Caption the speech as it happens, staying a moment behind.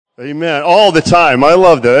Amen. All the time. I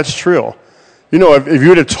love that. That's true. You know, if you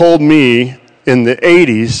would have told me in the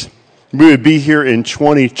 80s we would be here in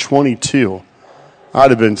 2022,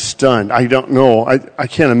 I'd have been stunned. I don't know. I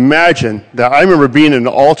can't imagine that. I remember being in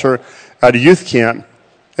the altar at a youth camp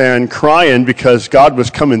and crying because God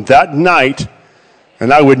was coming that night,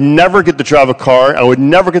 and I would never get to drive a car. I would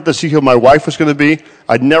never get to see who my wife was going to be.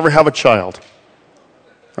 I'd never have a child.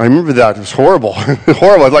 I remember that. It was horrible.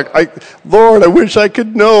 Horrible. I was like, Lord, I wish I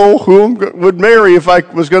could know who I would marry if I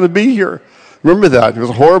was going to be here. Remember that. It was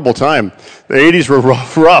a horrible time. The 80s were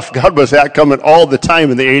rough. God was coming all the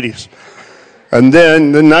time in the 80s. And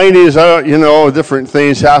then the 90s, different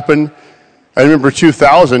things happened. I remember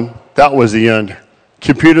 2000, that was the end.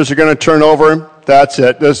 Computers are going to turn over. That's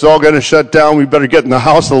it. This is all going to shut down. We better get in the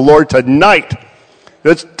house of the Lord tonight.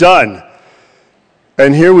 It's done.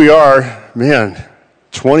 And here we are, man,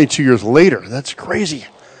 22 years later. That's crazy.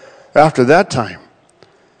 After that time.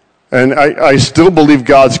 And I still believe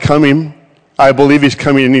God's coming. I believe he's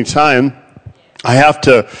coming anytime. I have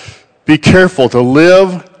to be careful to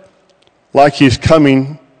live like he's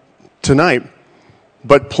coming tonight.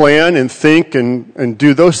 But plan and think and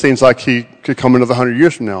do those things like he could come another 100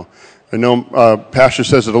 years from now. I know Pastor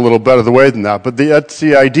says it a little better the way than that. But that's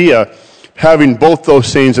the idea, having both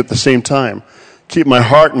those things at the same time. Keep my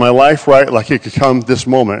heart and my life right like he could come this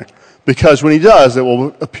moment. Because when he does, it will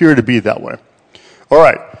appear to be that way. All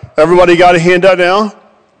right. Everybody got a handout now?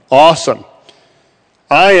 Awesome.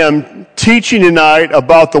 I am teaching tonight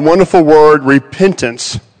about the wonderful word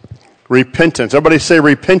repentance. Repentance. Everybody say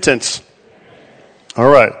repentance. All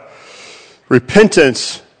right.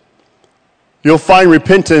 Repentance. You'll find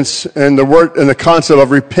repentance in the word in the concept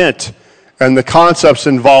of repent and the concepts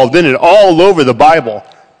involved in it all over the Bible.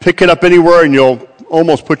 Pick it up anywhere and you'll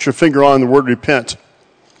almost put your finger on the word repent.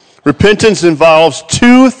 Repentance involves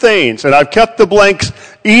two things, and I've kept the blanks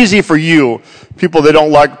easy for you. People that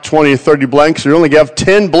don't like 20 or 30 blanks, you only have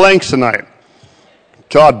 10 blanks tonight.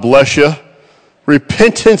 God bless you.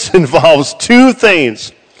 Repentance involves two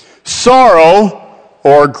things. Sorrow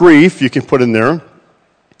or grief, you can put in there.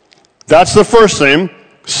 That's the first thing,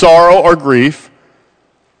 sorrow or grief.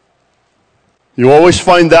 You always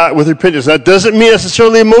find that with repentance. That doesn't mean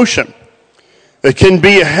necessarily emotion. It can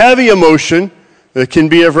be a heavy emotion. It can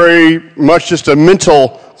be a very much just a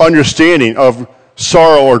mental understanding of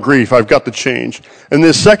sorrow or grief. I've got to change. And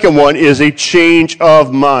the second one is a change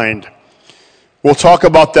of mind. We'll talk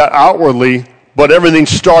about that outwardly, but everything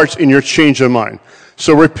starts in your change of mind.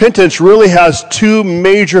 So repentance really has two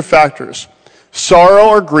major factors, sorrow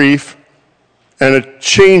or grief and a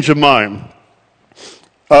change of mind.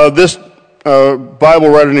 This Bible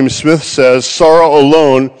writer named Smith says, sorrow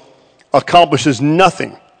alone accomplishes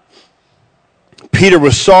nothing. Peter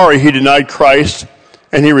was sorry he denied Christ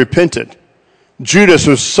and he repented. Judas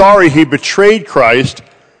was sorry he betrayed Christ,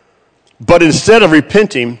 but instead of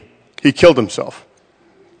repenting, he killed himself.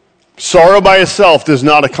 Sorrow by itself does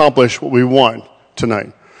not accomplish what we want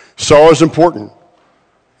tonight. Sorrow is important.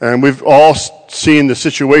 And we've all seen the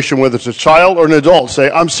situation, whether it's a child or an adult, say,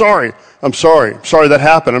 I'm sorry that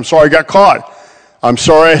happened. I'm sorry I got caught. I'm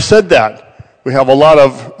sorry I said that. We have a lot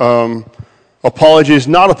of apologies,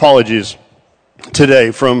 not apologies today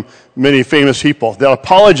from many famous people. They'll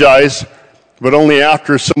apologize, but only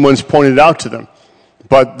after someone's pointed out to them.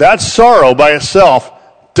 But that sorrow by itself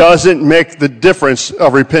doesn't make the difference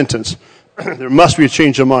of repentance. There must be a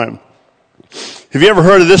change of mind. Have you ever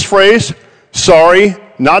heard of this phrase? Sorry,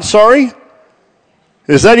 not sorry?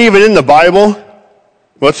 Is that even in the Bible?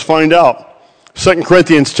 Let's find out. 2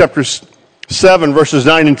 Corinthians chapter 7, verses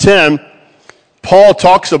 9 and 10, Paul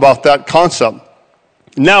talks about that concept.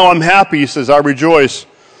 Now I'm happy, he says, I rejoice.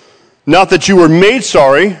 Not that you were made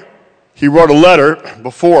sorry. He wrote a letter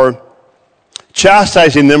before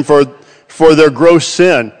chastising them for their gross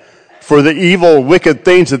sin, for the evil, wicked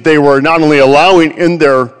things that they were not only allowing in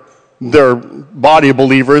their body of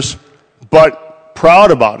believers, but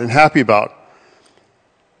proud about and happy about.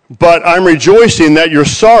 But I'm rejoicing that your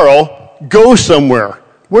sorrow goes somewhere.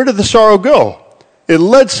 Where did the sorrow go? It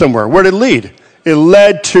led somewhere. Where did it lead? It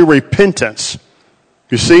led to repentance.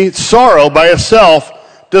 You see, sorrow by itself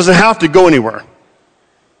doesn't have to go anywhere.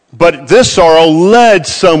 But this sorrow led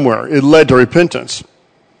somewhere. It led to repentance.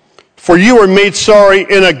 For you were made sorry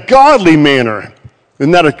in a godly manner.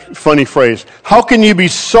 Isn't that a funny phrase? How can you be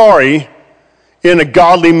sorry in a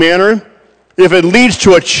godly manner if it leads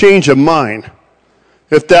to a change of mind?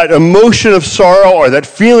 If that emotion of sorrow or that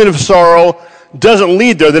feeling of sorrow doesn't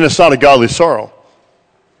lead there, then it's not a godly sorrow.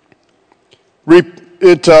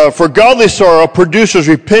 For godly sorrow produces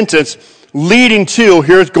repentance, leading to,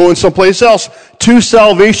 here's going someplace else, to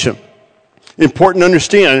salvation. Important to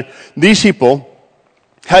understand, these people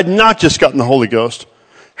had not just gotten the Holy Ghost,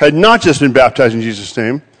 had not just been baptized in Jesus'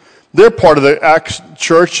 name. They're part of the Acts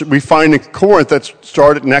church we find in Corinth that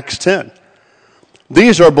started in Acts 10.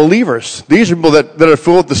 These are believers. These are people that are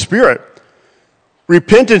filled with the Spirit.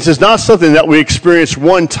 Repentance is not something that we experience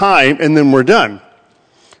one time and then we're done.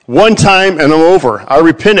 One time and I'm over. I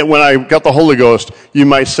repented when I got the Holy Ghost, you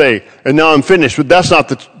might say, and now I'm finished. But that's not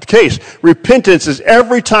the case. Repentance is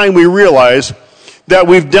every time we realize that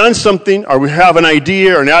we've done something, or we have an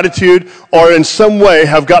idea or an attitude, or in some way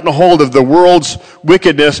have gotten a hold of the world's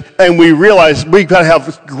wickedness, and we realize we've got to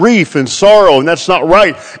have grief and sorrow, and that's not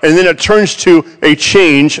right. And then it turns to a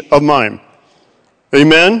change of mind.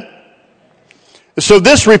 Amen? So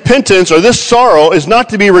this repentance or this sorrow is not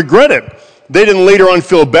to be regretted. They didn't later on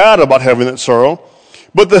feel bad about having that sorrow.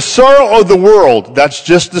 But the sorrow of the world, that's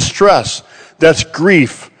just distress, that's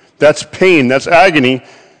grief, that's pain, that's agony,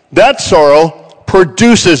 that sorrow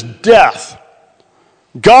produces death.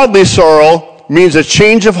 Godly sorrow means a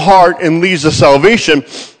change of heart and leads to salvation,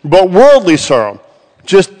 but worldly sorrow,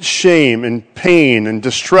 just shame and pain and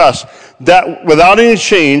distress, that without any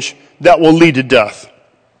change, that will lead to death.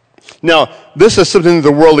 Now, this is something that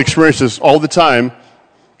the world experiences all the time,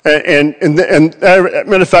 and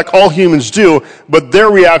matter of fact, all humans do, but their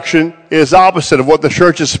reaction is opposite of what the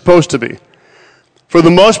church is supposed to be. For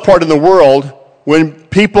the most part in the world, when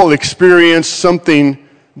people experience something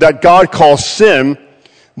that God calls sin,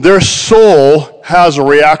 their soul has a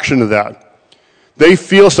reaction to that. They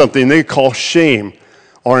feel something they call shame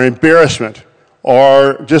or embarrassment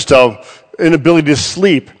or just an inability to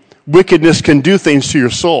sleep. Wickedness can do things to your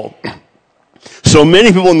soul. So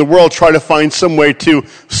many people in the world try to find some way to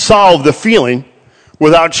solve the feeling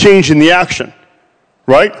without changing the action,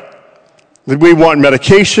 right? We want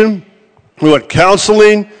medication, we want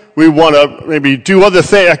counseling, we want to maybe do other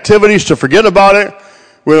activities to forget about it.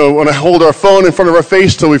 We want to hold our phone in front of our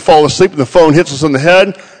face till we fall asleep and the phone hits us on the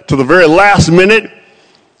head till the very last minute.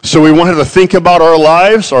 So we want to think about our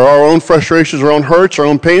lives or our own frustrations, our own hurts, our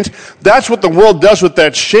own pains. That's what the world does with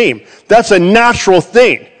that shame. That's a natural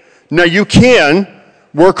thing. Now you can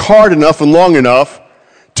work hard enough and long enough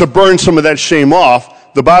to burn some of that shame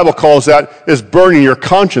off. The Bible calls that is burning your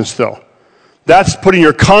conscience though. That's putting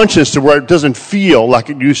your conscience to where it doesn't feel like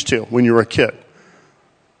it used to when you were a kid.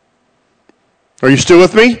 Are you still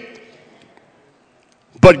with me?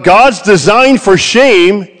 But God's design for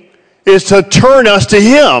shame is to turn us to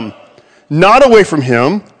Him, not away from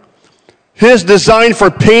Him. His design for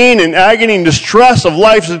pain and agony and distress of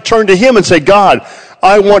life is to turn to Him and say, God,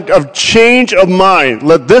 I want a change of mind.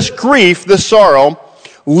 Let this grief, this sorrow,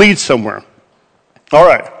 lead somewhere. All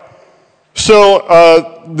right.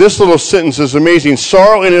 So this little sentence is amazing.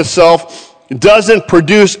 Sorrow in itself doesn't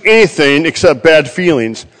produce anything except bad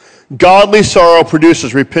feelings. Godly sorrow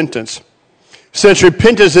produces repentance. Since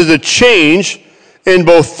repentance is a change in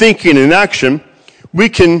both thinking and action, we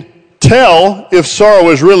can tell if sorrow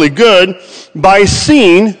is really good by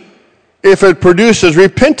seeing if it produces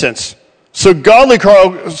repentance. So godly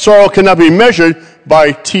sorrow cannot be measured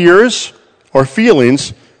by tears or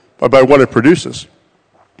feelings, but by what it produces.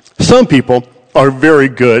 Some people are very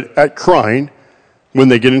good at crying when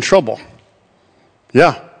they get in trouble.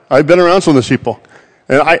 Yeah, I've been around some of those people.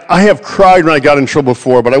 And I have cried when I got in trouble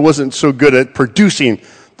before, but I wasn't so good at producing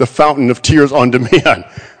the fountain of tears on demand.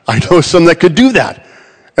 I know some that could do that.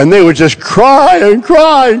 And they would just cry and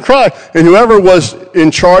cry and cry. And whoever was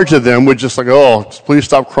in charge of them would just like, oh, please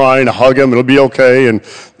stop crying, hug them, it'll be okay. And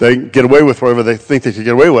they get away with whatever they think they can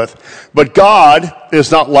get away with. But God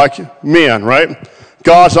is not like man, right?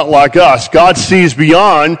 God's not like us. God sees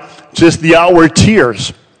beyond just the outward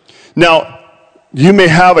tears. Now, you may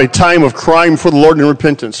have a time of crying for the Lord in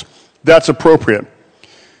repentance. That's appropriate.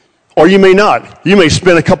 Or you may not. You may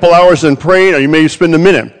spend a couple hours in praying, or you may spend a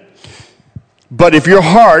minute. But if your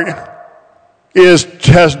heart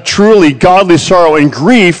has truly godly sorrow and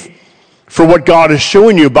grief for what God is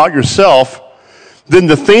showing you about yourself, then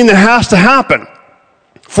the thing that has to happen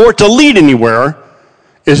for it to lead anywhere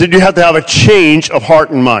is that you have to have a change of heart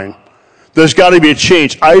and mind. There's got to be a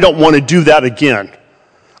change. I don't want to do that again.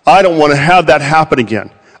 I don't want to have that happen again.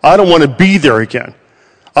 I don't want to be there again.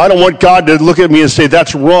 I don't want God to look at me and say,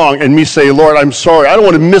 that's wrong, and me say, Lord, I'm sorry. I don't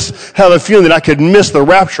want to have a feeling that I could miss the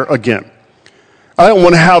rapture again. I don't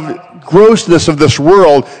want to have grossness of this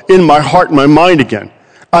world in my heart and my mind again.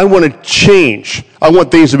 I want to change. I want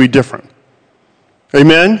things to be different.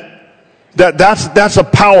 Amen? That's a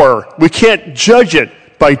power. We can't judge it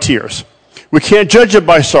by tears. We can't judge it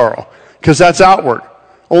by sorrow, because that's outward.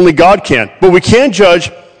 Only God can. But we can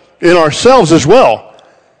judge in ourselves as well.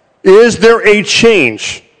 Is there a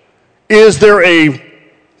change is there a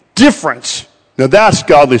difference? Now that's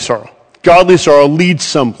godly sorrow. Godly sorrow leads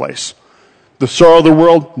someplace. The sorrow of the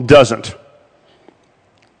world doesn't.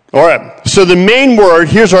 All right, so the main word,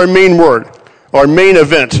 here's our main word, our main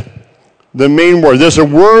event. The main word. There's a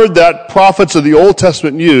word that prophets of the Old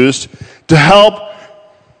Testament used to help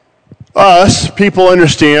us, people,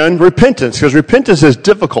 understand repentance, because repentance is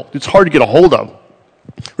difficult. It's hard to get a hold of.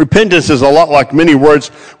 Repentance is a lot like many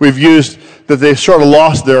words we've used that they've sort of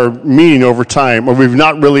lost their meaning over time, or we've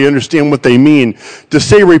not really understand what they mean. To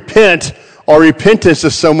say repent or repentance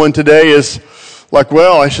to someone today is like,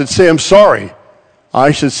 well, I should say I'm sorry.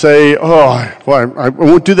 I should say, oh, well, I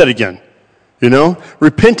won't do that again. You know?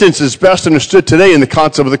 Repentance is best understood today in the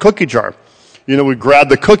concept of the cookie jar. You know, we grab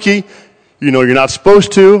the cookie, you know you're not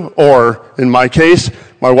supposed to, or in my case,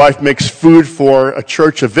 my wife makes food for a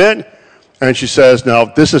church event, and she says, now,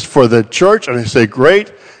 this is for the church, and I say,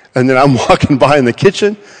 great, and then I'm walking by in the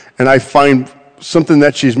kitchen, and I find something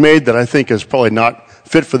that she's made that I think is probably not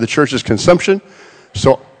fit for the church's consumption,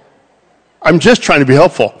 so I'm just trying to be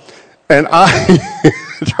helpful, and I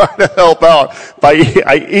try to help out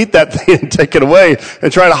I eat that thing and take it away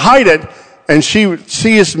and try to hide it, and she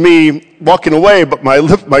sees me walking away, but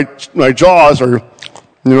my jaws are,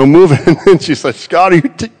 moving, and she says, Scott,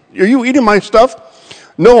 are you eating my stuff?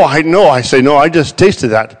 No, I say, no, I just tasted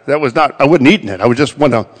that. That was not, I wasn't eating it. I would just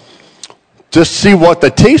want to just see what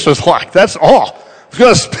the taste was like. That's all. I was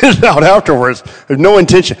going to spit it out afterwards. There's no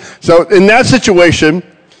intention. So in that situation,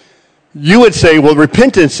 you would say, well,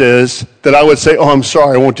 repentance is that I would say, oh, I'm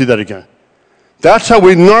sorry, I won't do that again. That's how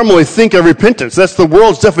we normally think of repentance. That's the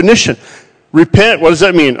world's definition. Repent, what does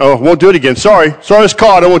that mean? Oh, won't do it again. Sorry, I was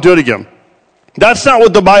caught, I won't do it again. That's not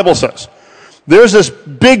what the Bible says. There's this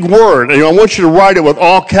big word, and I want you to write it with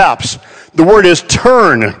all caps. The word is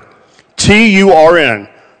turn, T-U-R-N.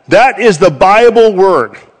 That is the Bible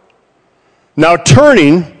word. Now,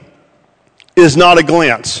 turning is not a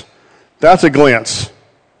glance. That's a glance.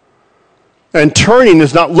 And turning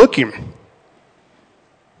is not looking.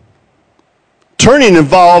 Turning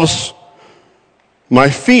involves my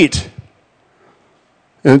feet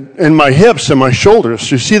and my hips and my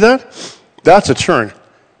shoulders. You see that? That's a turn.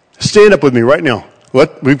 Stand up with me right now.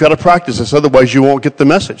 We've got to practice this, otherwise you won't get the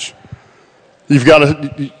message.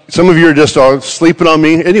 Some of you are just sleeping on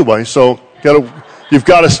me anyway, so you've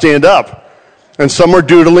got to stand up. And some are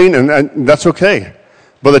doodling, and that's okay.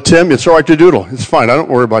 Brother Tim, it's all right to doodle. It's fine. I don't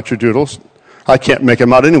worry about your doodles. I can't make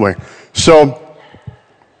them out anyway. So,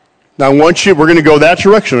 now we're going to go that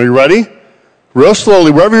direction. Are you ready? Real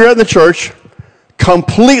slowly, wherever you're at in the church,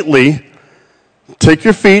 completely take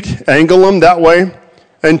your feet, angle them that way,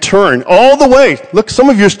 and turn all the way. Look, some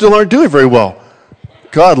of you still aren't doing very well.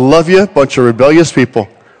 God love you, bunch of rebellious people.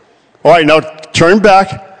 All right, now turn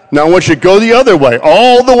back. Now I want you to go the other way,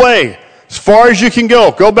 all the way, as far as you can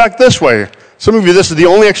go. Go back this way. Some of you, this is the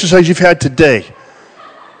only exercise you've had today.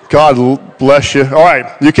 God bless you. All right,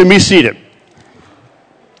 you can be seated.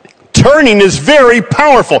 Turning is very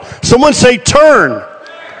powerful. Someone say turn.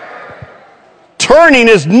 Turning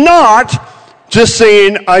is not just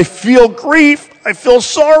saying, I feel grief, I feel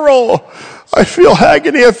sorrow, I feel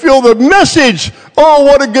agony, I feel the message. Oh,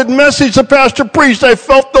 what a good message the pastor preached. I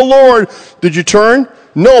felt the Lord. Did you turn?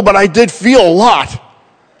 No, but I did feel a lot.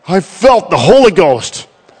 I felt the Holy Ghost.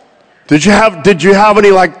 Did you have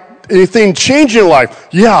anything change in your life?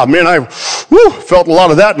 Yeah, man, I felt a lot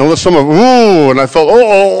of that. And some of and I felt,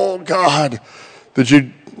 oh God. Is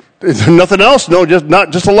there nothing else? No,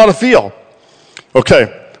 just a lot of feel.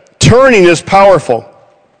 Okay. Turning is powerful.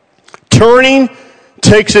 Turning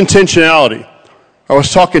takes intentionality. I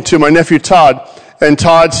was talking to my nephew Todd, and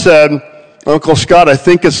Todd said, Uncle Scott, I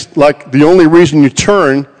think it's like the only reason you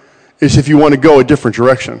turn is if you want to go a different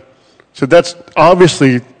direction. So that's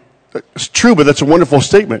obviously it's true, but that's a wonderful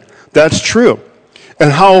statement. That's true.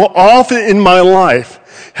 And how often in my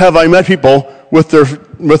life have I met people with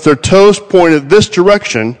their toes pointed this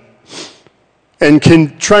direction and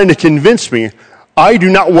trying to convince me I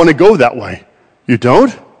do not want to go that way. You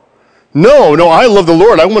don't? No, I love the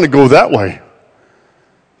Lord. I want to go that way.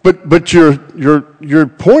 But you're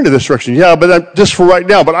pointed this direction. Yeah, but just for right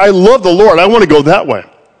now. But I love the Lord. I want to go that way.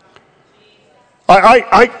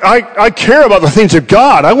 I care about the things of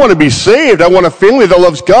God. I want to be saved. I want a family that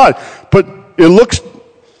loves God. But it looks,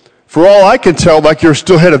 for all I can tell, like you're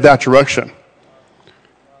still headed that direction.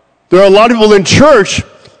 There are a lot of people in church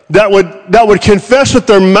that would confess with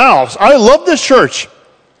their mouths, I love this church.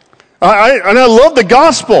 And I love the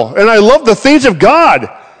gospel. And I love the things of God.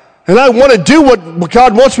 And I want to do what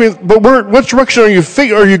God wants me. But what direction are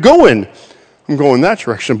you going? I'm going that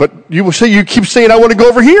direction. But you keep saying, I want to go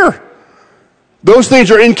over here. Those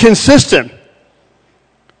things are inconsistent.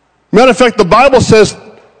 Matter of fact, the Bible says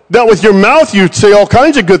that with your mouth you say all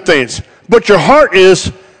kinds of good things, but your heart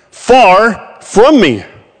is far from me.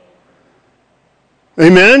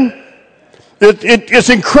 Amen? It's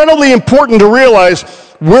incredibly important to realize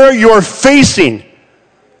where you're facing.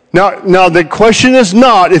 Now, the question is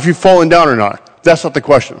not if you've fallen down or not. That's not the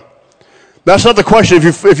question. That's not the question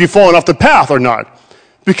if you've fallen off the path or not.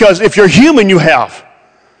 Because if you're human, you have.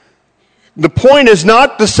 The point is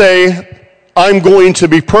not to say, I'm going to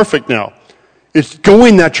be perfect now. It's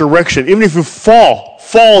going that direction. Even if you fall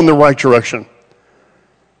in the right direction.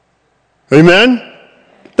 Amen?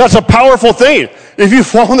 That's a powerful thing. If you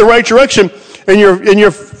fall in the right direction and you're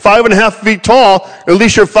 5.5 feet tall, at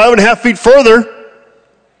least you're 5.5 feet further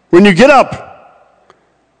when you get up.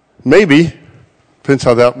 Maybe. Depends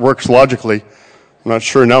how that works logically. I'm not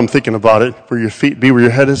sure. Now I'm thinking about it. Where your feet be, where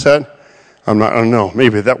your head is at. I don't know.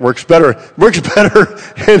 Maybe that works better. Works better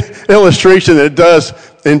in illustration than it does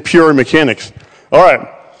in pure mechanics. All right.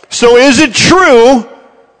 So is it true?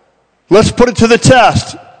 Let's put it to the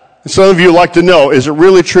test. Some of you like to know, is it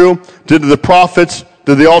really true? Did the prophets,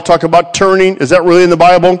 did they all talk about turning? Is that really in the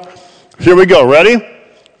Bible? Here we go. Ready?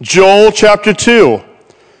 Joel chapter 2.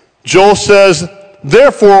 Joel says,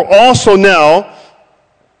 therefore also now,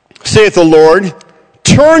 saith the Lord,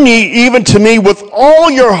 turn ye even to me with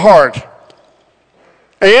all your heart,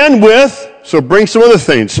 and with, so bring some other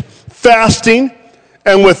things, fasting,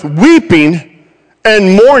 and with weeping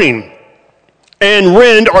and mourning, and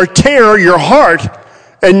rend or tear your heart,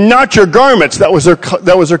 and not your garments. That was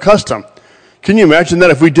their custom. Can you imagine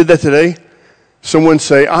that if we did that today? Someone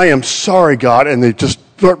say, I am sorry, God, and they just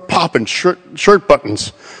start popping shirt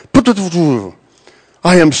buttons.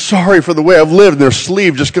 I am sorry for the way I've lived, and their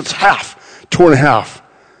sleeve just gets torn in half.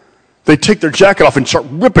 They take their jacket off and start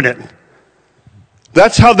ripping it.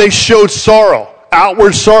 That's how they showed sorrow,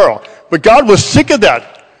 outward sorrow. But God was sick of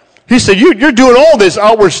that. He said, you're doing all this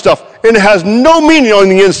outward stuff, and it has no meaning on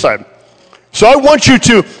the inside. So I want you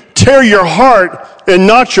to tear your heart and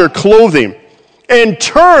not your clothing, and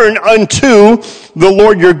turn unto the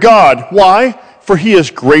Lord your God. Why? For he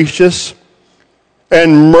is gracious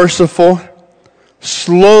and merciful,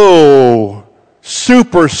 slow,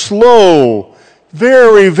 super slow,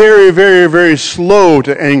 very, very, very, very slow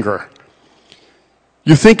to anger.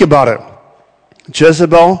 You think about it.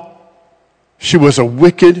 Jezebel, she was a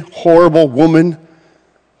wicked, horrible woman,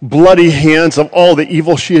 bloody hands of all the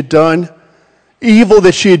evil she had done, evil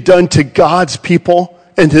that she had done to God's people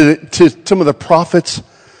and to some of the prophets,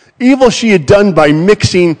 evil she had done by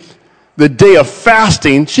mixing the day of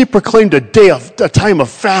fasting. She proclaimed a time of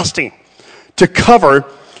fasting to cover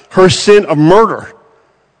her sin of murder.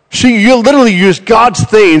 She literally used God's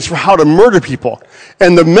things for how to murder people.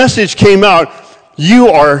 And the message came out, you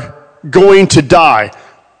are going to die.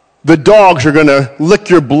 The dogs are going to lick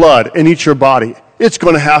your blood and eat your body. It's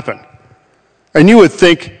going to happen. And you would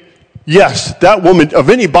think, yes, that woman of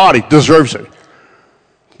any body deserves it.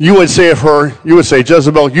 You would say of her,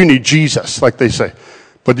 Jezebel, you need Jesus, like they say.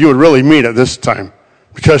 But you would really mean it this time,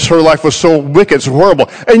 because her life was so wicked, so horrible.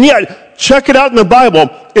 And yet, check it out in the Bible,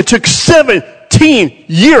 it took 17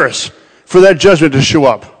 years for that judgment to show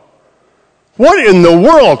up. What in the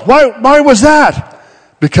world? Why was that?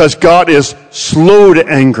 Because God is slow to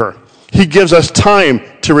anger. He gives us time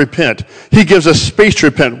to repent. He gives us space to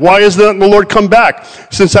repent. Why hasn't the Lord come back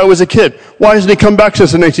since I was a kid? Why hasn't he come back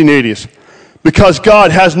since the 1980s? Because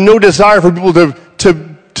God has no desire for people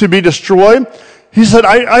to be destroyed. He said,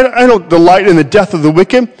 I don't delight in the death of the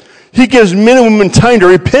wicked. He gives men and women time to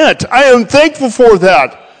repent. I am thankful for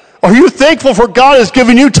that. Are you thankful for God has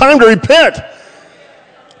given you time to repent?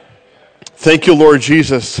 Thank you, Lord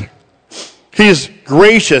Jesus. He is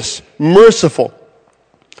gracious, merciful,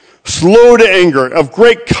 slow to anger, of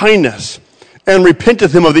great kindness, and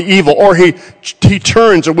repenteth him of the evil, or he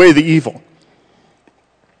turns away the evil.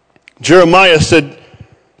 Jeremiah said,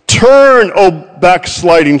 turn, O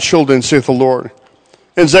backsliding children, saith the Lord.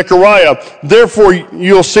 And Zechariah, therefore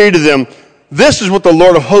you'll say to them, this is what the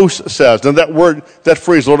Lord of hosts says. Now that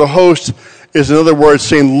phrase, Lord of hosts, is another word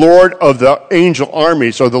saying Lord of the angel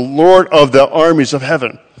armies, or the Lord of the armies of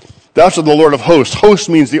heaven. That's what the Lord of hosts. Host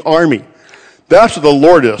means the army. That's what the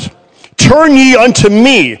Lord is. Turn ye unto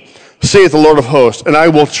me, saith the Lord of hosts, and I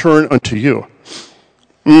will turn unto you.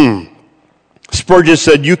 Spurgeon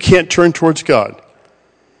said, you can't turn towards God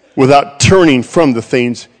without turning from the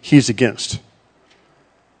things he's against.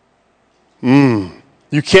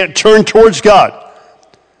 You can't turn towards God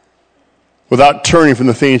without turning from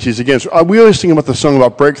the things he's against. We always sing about the song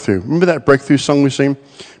about breakthrough. Remember that breakthrough song we sing?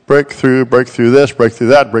 Breakthrough, breakthrough this, breakthrough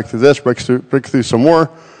that, breakthrough this, breakthrough some more.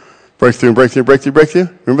 Breakthrough, breakthrough, breakthrough, breakthrough.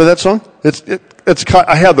 Remember that song?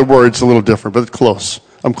 I have the words a little different, but it's close.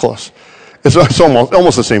 I'm close. It's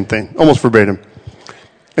almost the same thing, almost verbatim.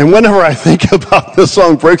 And whenever I think about this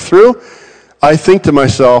song, Breakthrough, I think to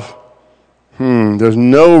myself, there's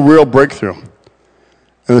no real breakthrough.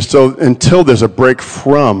 And so until there's a break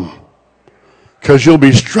from. Because you'll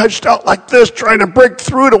be stretched out like this trying to break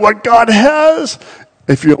through to what God has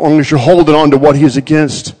as long as you're holding on to what He's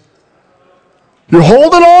against. You're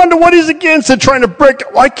holding on to what He's against and trying to break.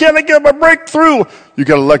 Why can't I get my breakthrough? You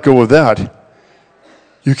got to let go of that.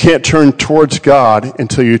 You can't turn towards God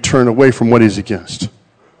until you turn away from what He's against.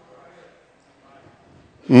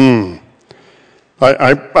 I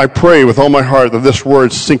pray with all my heart that this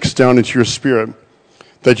word sinks down into your spirit,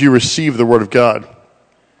 that you receive the word of God.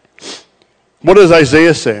 What does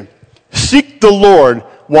Isaiah say? Seek the Lord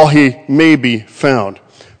while He may be found.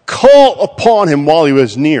 Call upon Him while He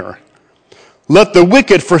is near. Let the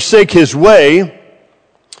wicked forsake his way.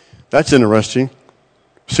 That's interesting.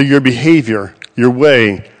 So your behavior, your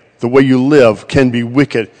way, the way you live can be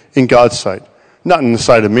wicked in God's sight. Not in the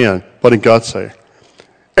sight of man, but in God's sight.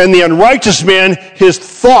 And the unrighteous man, his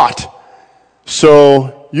thought.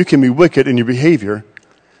 So you can be wicked in your behavior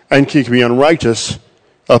and you can be unrighteous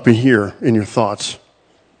up in here in your thoughts.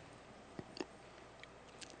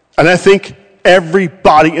 And I think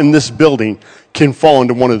everybody in this building can fall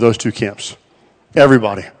into one of those two camps.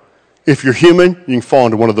 Everybody. If you're human, you can fall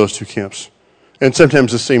into one of those two camps. And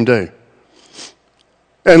sometimes the same day.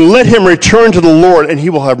 And let him return to the Lord, and He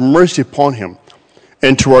will have mercy upon him,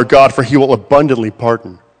 and to our God, for He will abundantly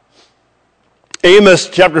pardon. Amos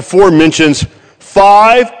chapter 4 mentions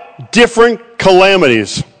 5 different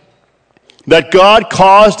calamities that God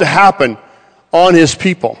caused to happen on His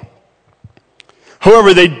people.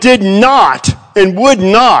 However, they did not and would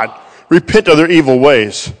not repent of their evil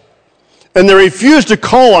ways. And they refused to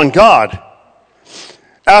call on God.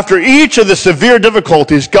 After each of the severe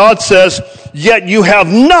difficulties, God says, "Yet you have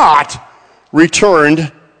not returned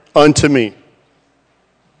unto me."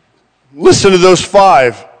 Listen to those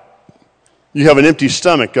 5. You have an empty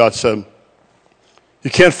stomach, God said. You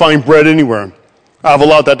can't find bread anywhere. I've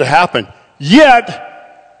allowed that to happen.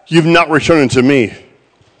 Yet you've not returned unto me.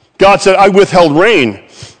 God said, I withheld rain,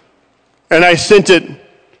 and I sent it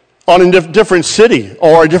on a different city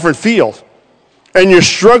or a different field. And you're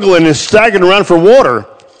struggling and staggering around for water.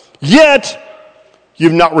 Yet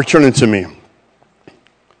you've not returned unto me.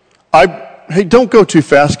 Hey, don't go too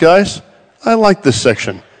fast, guys. I like this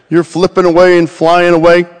section. You're flipping away and flying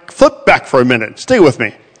away. Flip back for a minute. Stay with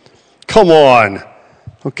me. Come on.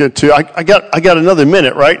 Okay, I got another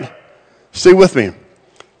minute, right? Stay with me.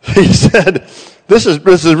 He said, this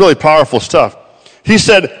is really powerful stuff. He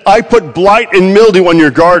said, I put blight and mildew on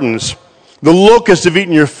your gardens. The locusts have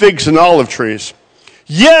eaten your figs and olive trees.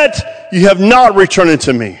 Yet you have not returned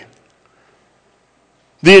unto me.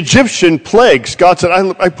 The Egyptian plagues, God said,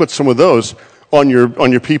 I put some of those on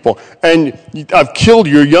your people. And I've killed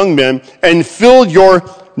your young men and filled your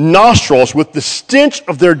nostrils with the stench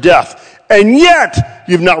of their death. And yet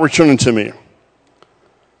you've not returned unto me.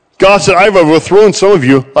 God said, I've overthrown some of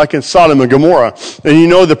you like in Sodom and Gomorrah. And you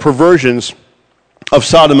know the perversions of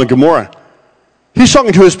Sodom and Gomorrah. He's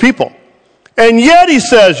talking to his people. And yet he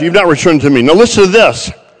says, you've not returned to me. Now listen to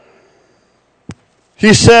this.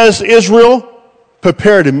 He says, Israel,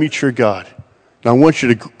 prepare to meet your God. Now I want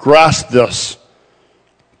you to grasp this.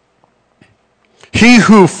 He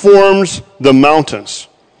who forms the mountains,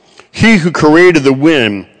 he who created the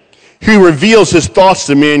wind, who reveals his thoughts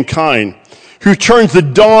to mankind, who turns the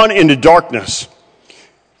dawn into darkness,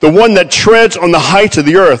 the one that treads on the heights of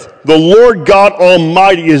the earth, the Lord God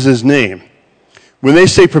Almighty is his name. When they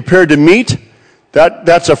say prepare to meet,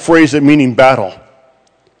 that's a phrase that meaning battle.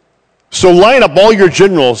 So line up all your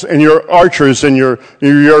generals and your archers and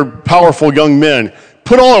your powerful young men.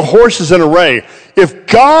 Put all the horses in array. If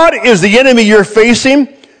God is the enemy you're facing,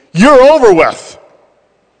 you're over with.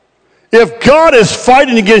 If God is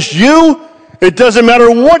fighting against you, it doesn't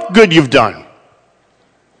matter what good you've done.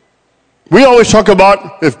 We always talk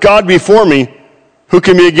about, if God be for me, who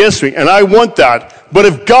can be against me? And I want that. But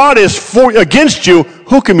if God is against you,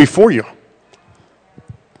 who can be for you?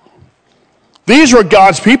 These were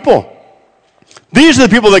God's people. These are the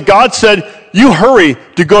people that God said, you hurry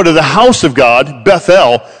to go to the house of God,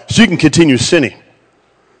 Bethel, so you can continue sinning.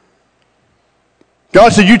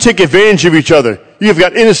 God said, you take advantage of each other. You've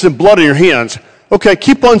got innocent blood in your hands. Okay,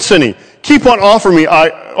 keep on sinning. Keep on offering me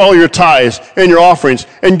all your tithes and your offerings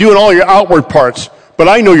and doing all your outward parts. But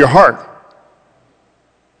I know your heart.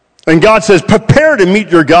 And God says, prepare to meet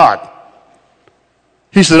your God.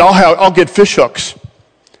 He said, I'll get fish hooks.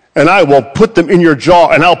 and I will put them in your jaw,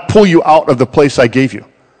 and I'll pull you out of the place I gave you.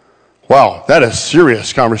 Wow, that is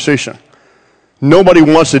serious conversation. Nobody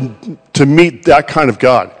wants to meet that kind of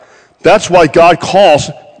God. That's why God calls.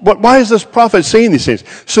 But why is this prophet saying these things?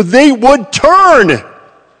 So they would turn.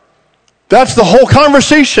 That's the whole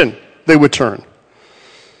conversation. They would turn.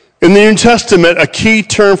 In the New Testament, a key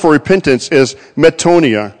term for repentance is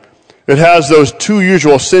metonia. It has those two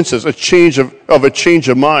usual senses, a change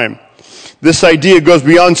of mind. This idea goes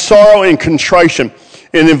beyond sorrow and contrition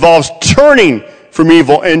and involves turning from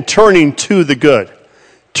evil and turning to the good.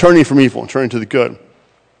 Turning from evil and turning to the good.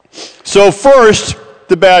 So first,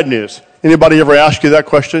 the bad news. Anybody ever ask you that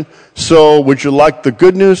question? So would you like the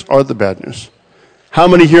good news or the bad news? How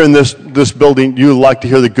many here in this building you like to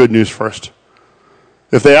hear the good news first?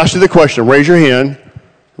 If they ask you the question, raise your hand.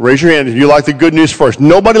 Raise your hand if you like the good news first.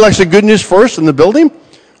 Nobody likes the good news first in the building?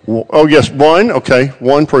 Oh, yes, one. Okay,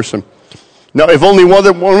 one person. Now, if only one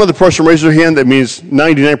other person raises their hand, that means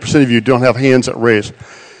 99% of you don't have hands that raise.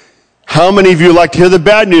 How many of you like to hear the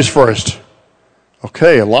bad news first?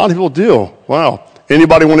 Okay, a lot of people do. Wow.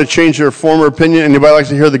 Anybody want to change their former opinion? Anybody likes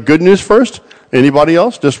to hear the good news first? Anybody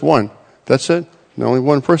else? Just one. That's it? Only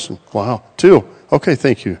one person. Wow. Two. Okay,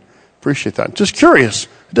 thank you. Appreciate that. Just curious.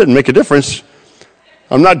 It doesn't make a difference.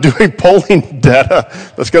 I'm not doing polling data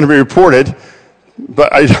that's going to be reported,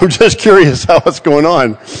 but I'm just curious how it's going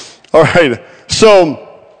on. All right.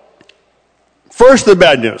 So, first the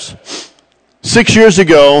bad news. 6 years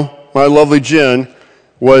ago, my lovely Jen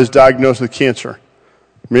was diagnosed with cancer.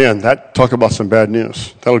 Man, talk about some bad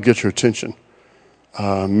news. That'll get your attention.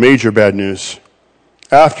 Major bad news.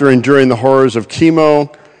 After enduring the horrors of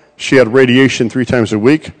chemo, she had radiation 3 times a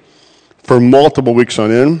week for multiple weeks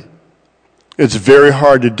on end. It's very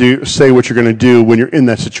hard to say what you're going to do when you're in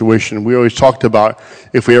that situation. We always talked about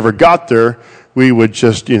if we ever got there, we would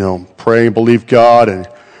just, pray and believe God and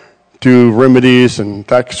do remedies and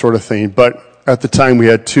that sort of thing. But at the time, we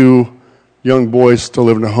had 2 young boys still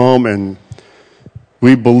living at home, and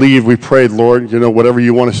we prayed, Lord, whatever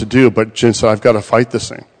you want us to do. But Jen said, I've got to fight this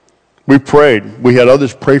thing. We prayed. We had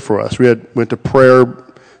others pray for us. We went to prayer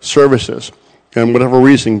services. And whatever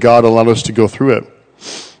reason, God allowed us to go through it.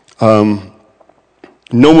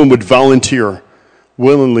 No one would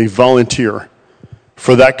willingly volunteer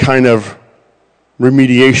for that kind of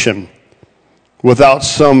remediation without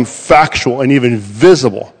some factual and even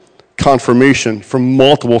visible confirmation from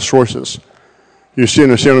multiple sources. You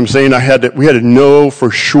understand what I'm saying? We had to know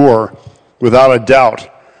for sure, without a doubt,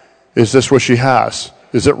 is this what she has?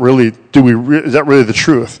 Is that really the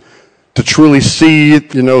truth? To truly see,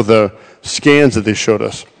 the scans that they showed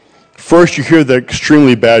us. First, you hear the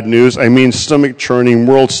extremely bad news. I mean, stomach-churning,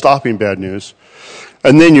 world-stopping bad news.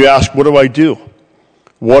 And then you ask, what do I do?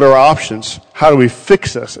 What are options? How do we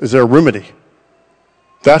fix this? Is there a remedy?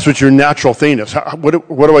 That's what your natural thing is. What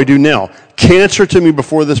do I do now? Cancer to me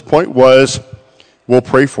before this point was, we'll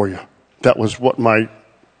pray for you. That was what my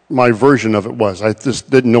version of it was. I just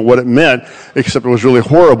didn't know what it meant, except it was really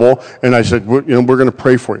horrible. And I said, we're going to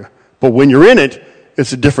pray for you. But when you're in it,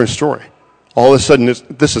 it's a different story. All of a sudden,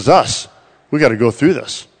 this is us. We got to go through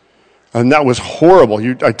this. And that was horrible.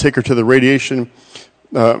 I'd take her to the radiation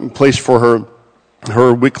place for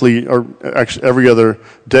her weekly, or actually every other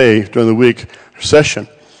day during the week session.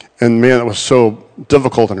 And man, it was so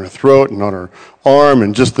difficult in her throat and on her arm,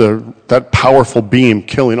 and just that powerful beam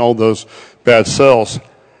killing all those bad cells.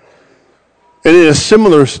 And in a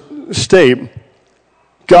similar state,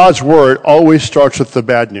 God's word always starts with the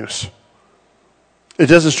bad news. It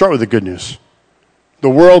doesn't start with the good news. The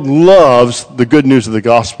world loves the good news of the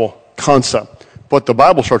gospel concept, but the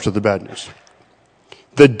Bible starts with the bad news.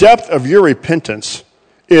 The depth of your repentance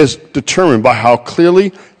is determined by how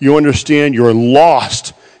clearly you understand your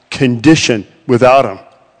lost condition without Him.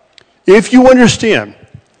 If you understand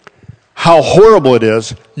how horrible it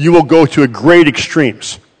is, you will go to great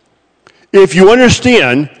extremes. If you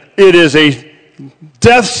understand it is a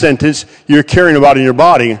death sentence you're carrying about in your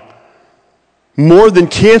body, more than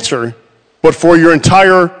cancer, but for your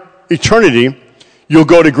entire eternity, you'll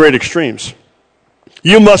go to great extremes.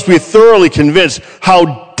 You must be thoroughly convinced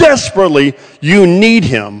how desperately you need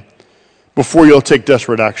Him before you'll take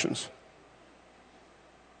desperate actions.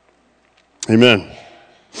 Amen.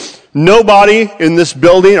 Nobody in this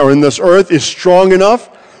building or in this earth is strong enough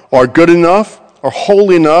or good enough or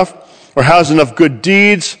holy enough or has enough good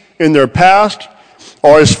deeds in their past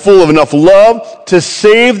or is full of enough love to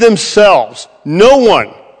save themselves. No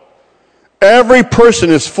one. Every person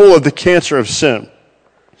is full of the cancer of sin.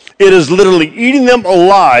 It is literally eating them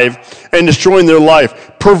alive and destroying their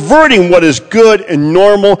life, perverting what is good and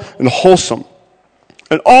normal and wholesome.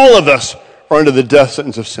 And all of us are under the death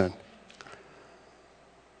sentence of sin.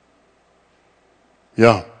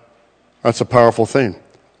 Yeah, that's a powerful thing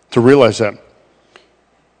to realize that.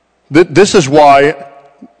 This is why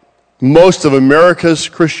most of America's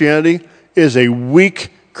Christianity is a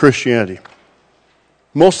weak Christianity.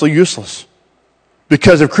 Mostly useless.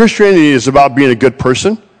 Because if Christianity is about being a good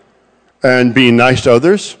person and being nice to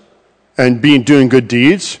others and doing good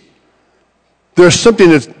deeds, there's something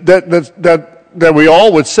that we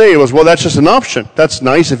all would say was, well, that's just an option. That's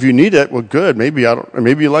nice if you need it. Well, good. Maybe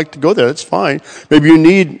you like to go there. That's fine. Maybe you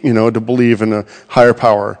need, to believe in a higher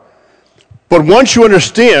power. But once you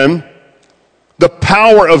understand the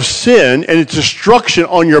power of sin and its destruction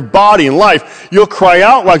on your body and life, you'll cry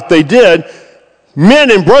out like they did,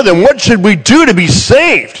 men and brethren, what should we do to be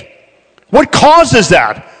saved? What causes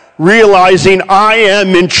that? Realizing I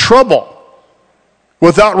am in trouble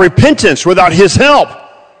without repentance, without his help.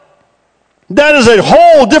 That is a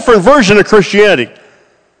whole different version of Christianity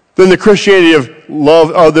than the Christianity of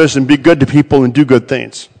love others and be good to people and do good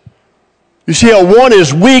things. You see how one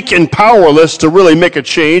is weak and powerless to really make a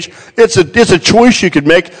change. It's a choice you could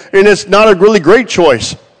make, and it's not a really great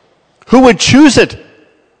choice. Who would choose it?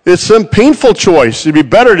 It's some painful choice. It'd be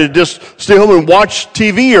better to just stay home and watch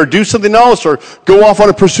TV or do something else or go off on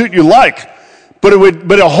a pursuit you like. But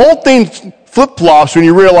a whole thing flip-flops when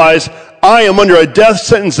you realize I am under a death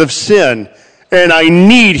sentence of sin and I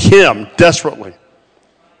need him desperately.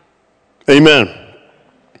 Amen.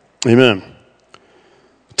 Amen.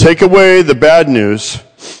 Take away the bad news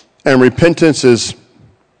and repentance is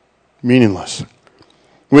meaningless.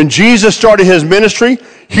 When Jesus started his ministry,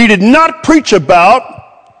 he did not preach about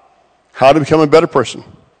how to become a better person.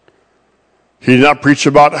 He did not preach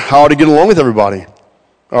about how to get along with everybody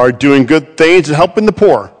or doing good things and helping the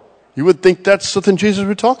poor. You would think that's something Jesus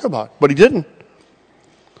would talk about, but he didn't.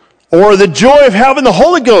 Or the joy of having the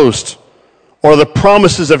Holy Ghost or the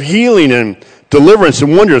promises of healing and deliverance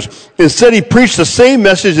and wonders. Instead, he preached the same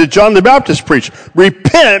message that John the Baptist preached.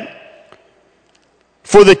 Repent,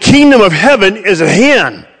 for the kingdom of heaven is at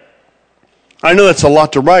hand. I know that's a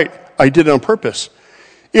lot to write. I did it on purpose.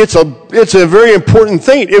 It's a very important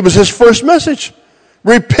thing. It was his first message.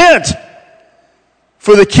 Repent,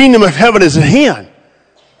 for the kingdom of heaven is at hand.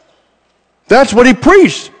 That's what he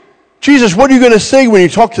preached. Jesus, what are you going to say when you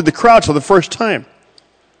talk to the crowds for the first time?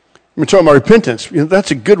 We're talking about repentance.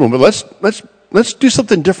 That's a good one, but let's do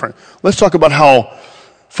something different. Let's talk about how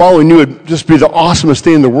following you would just be the awesomest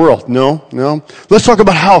thing in the world. No. Let's talk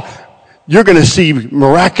about how you're going to see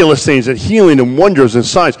miraculous things and healing and wonders and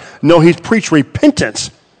signs. No, he's preached repentance.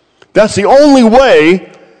 That's the only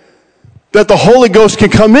way that the Holy Ghost can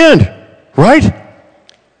come in, right?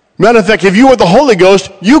 Matter of fact, if you want the Holy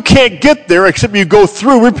Ghost, you can't get there except you go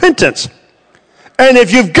through repentance. And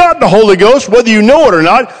if you've got the Holy Ghost, whether you know it or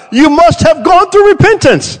not, you must have gone through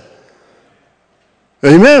repentance.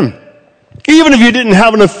 Amen. Even if you didn't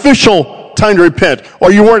have an official time to repent,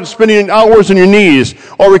 or you weren't spending hours on your knees,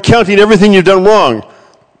 or recounting everything you've done wrong,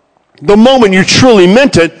 the moment you truly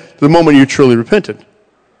meant it, the moment you truly repented.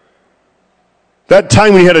 That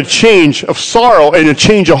time when you had a change of sorrow and a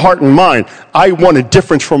change of heart and mind. I want a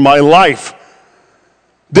difference from my life.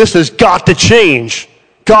 This has got to change.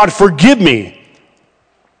 God, forgive me.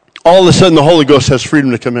 All of a sudden, the Holy Ghost has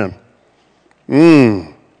freedom to come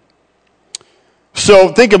in. So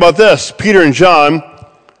think about this. Peter and John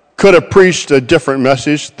could have preached a different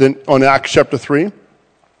message than on Acts chapter 3.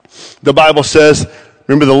 The Bible says,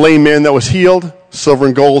 remember the lame man that was healed? Silver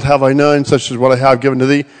and gold have I none, such as what I have given to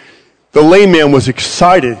thee. The lame man was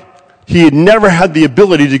excited. He had never had the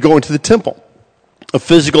ability to go into the temple. A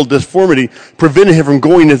physical deformity prevented him from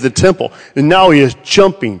going into the temple. And now he is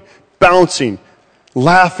jumping, bouncing,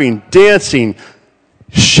 laughing, dancing,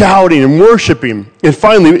 shouting, and worshiping. And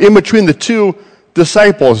finally, in between the two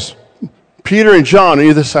disciples, Peter and John on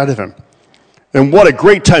either side of him. And what a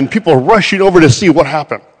great time. People are rushing over to see what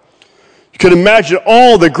happened. You can imagine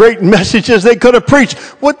all the great messages they could have preached.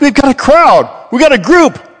 We've got a crowd. We've got a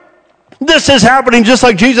group. This is happening just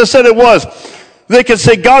like Jesus said it was. They could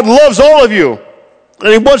say, God loves all of you, and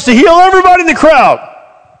he wants to heal everybody in the crowd.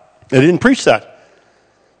 They didn't preach that.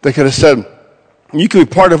 They could have said, you can be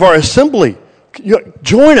part of our assembly.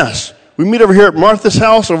 Join us. We meet over here at Martha's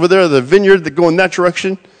house, over there, the vineyard that go in that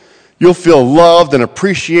direction. You'll feel loved and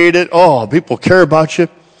appreciated. Oh, people care about you.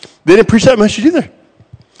 They didn't preach that message either.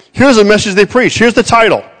 Here's the message they preached. Here's the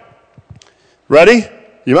title. Ready?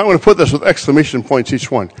 You might want to put this with exclamation points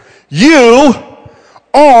each one. You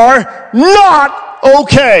are not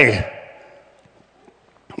okay.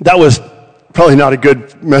 That was probably not a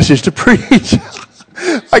good message to preach.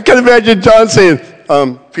 I can imagine John saying,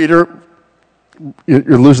 Peter,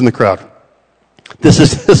 you're losing the crowd. This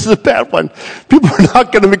is a bad one. People are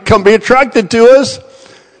not going to be attracted to us.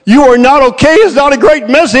 You are not okay is not a great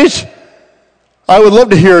message. I would love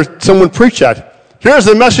to hear someone preach that. Here's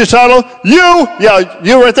the message title. You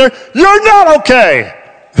right there. You're not okay.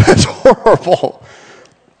 That's horrible.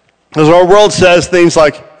 Because our world says things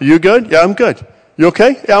like, you good? Yeah, I'm good. You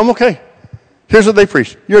okay? Yeah, I'm okay. Here's what they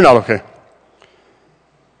preach. You're not okay.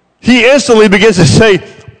 He instantly begins to say,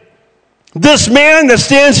 this man that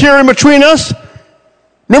stands here in between us,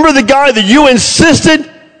 remember the guy that you insisted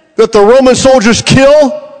that the Roman soldiers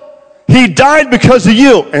kill? He died because of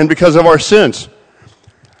you and because of our sins.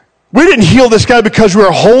 We didn't heal this guy because we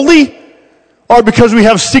are holy or because we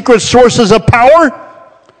have secret sources of power.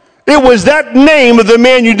 It was that name of the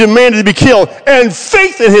man you demanded to be killed and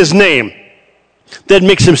faith in his name that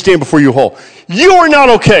makes him stand before you whole. You are not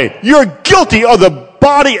okay. You're guilty of the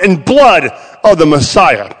body and blood of the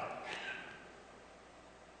Messiah.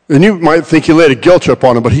 And you might think he laid a guilt trip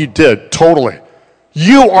on him, but he did, totally.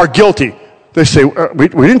 You are guilty. They say, we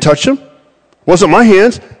didn't touch him. Wasn't my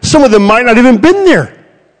hands. Some of them might not even been there.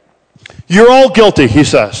 You're all guilty, he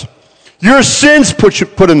says. Your sins put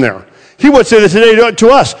him there. He would say this today to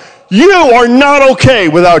us. You are not okay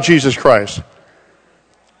without Jesus Christ.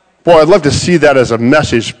 Boy, I'd love to see that as a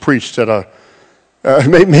message preached at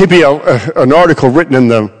maybe an article written in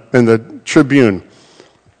the Tribune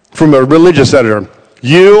from a religious editor.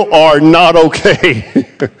 You are not okay.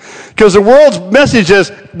 Because the world's message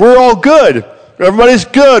is, we're all good. Everybody's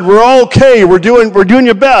good. We're all okay. We're doing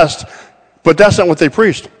your best. But that's not what they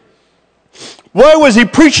preached. Why was he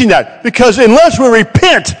preaching that? Because unless we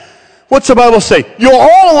repent, what's the Bible say? You'll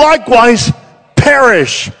all likewise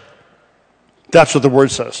perish. That's what the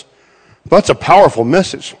word says. That's a powerful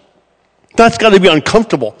message. That's got to be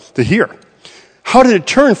uncomfortable to hear. How did it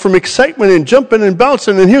turn from excitement and jumping and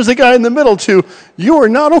bouncing, and here's the guy in the middle, to you are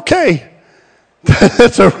not okay?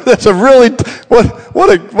 That's a really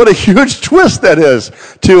what a huge twist that is.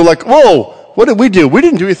 To like, whoa, what did we do? We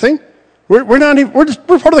didn't do anything. We're not even, we're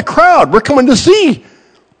part of the crowd. We're coming to see.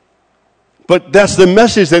 But that's the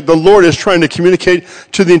message that the Lord is trying to communicate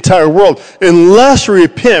to the entire world. Unless we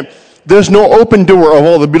repent, there's no open door of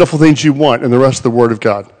all the beautiful things you want in the rest of the Word of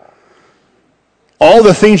God. All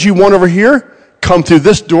the things you want over here come through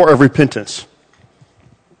this door of repentance.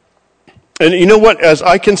 And you know what? As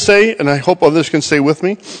I can say, and I hope others can say with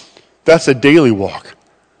me, that's a daily walk.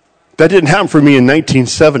 That didn't happen for me in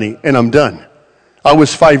 1970, and I'm done. I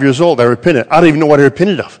was 5 years old. I repented. I don't even know what I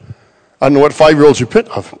repented of. I don't know what 5-year-olds repent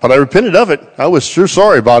of, but I repented of it. I was sure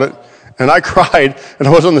sorry about it. And I cried, and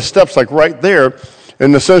I was on the steps like right there,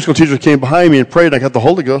 and the Sunday school teacher came behind me and prayed, and I got the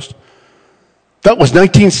Holy Ghost. That was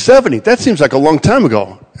 1970. That seems like a long time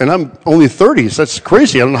ago. And I'm only 30, so that's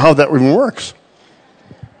crazy. I don't know how that even works.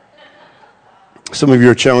 Some of you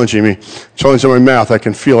are challenging me. Challenging my math. I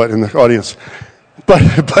can feel it in the audience. But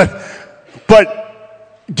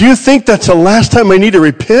do you think that's the last time I need to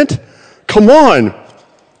repent? Come on.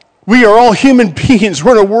 We are all human beings.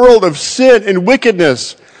 We're in a world of sin and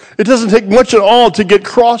wickedness. It doesn't take much at all to get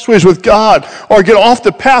crossways with God or get off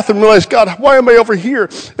the path and realize, God, why am I over here?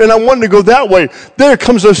 And I wanted to go that way. There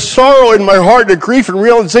comes a sorrow in my heart and a grief and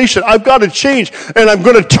realization. I've got to change, and I'm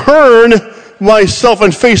going to turn myself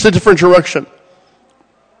and face a different direction.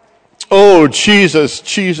 Oh, Jesus,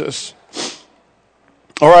 Jesus.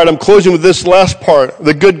 All right, I'm closing with this last part,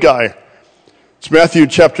 the good guy. It's Matthew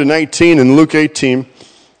chapter 19 and Luke 18.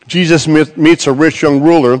 Jesus meets a rich young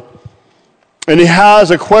ruler, and he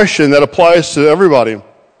has a question that applies to everybody.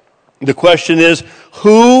 The question is,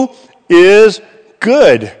 who is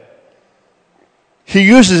good? He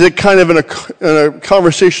uses it kind of in a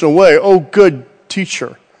conversational way. Oh, good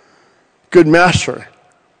teacher, good master.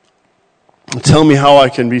 Tell me how I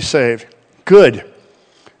can be saved. Good.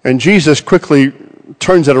 And Jesus quickly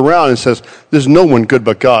turns it around and says, there's no one good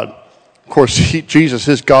but God. Of course, Jesus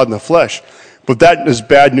is God in the flesh. But that is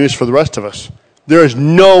bad news for the rest of us. There is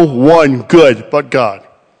no one good but God.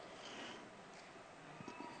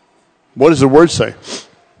 What does the word say?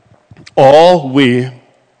 All we,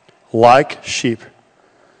 like sheep,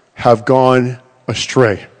 have gone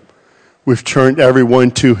astray. We've turned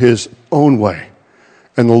everyone to his own way.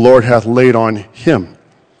 And the Lord hath laid on him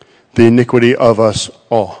the iniquity of us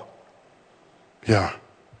all. Yeah.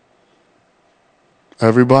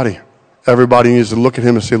 Everybody needs to look at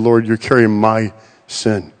him and say, Lord, you're carrying my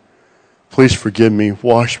sin. Please forgive me,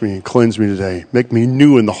 wash me, and cleanse me today. Make me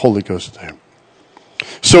new in the Holy Ghost today.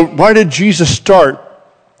 So why did Jesus start,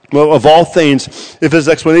 well, of all things, if his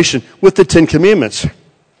explanation, with the 10 Commandments?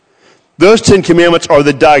 Those 10 Commandments are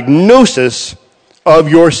the diagnosis of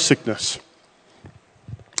your sickness.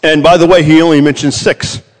 And by the way, he only mentioned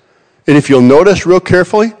 6 And if you'll notice real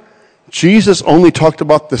carefully, Jesus only talked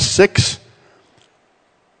about the 6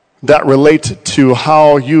 that relate to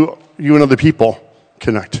how you and other people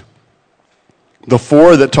connect. The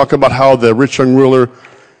 4 that talk about how the rich young ruler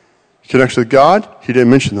connects with God, he didn't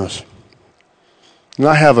mention those. And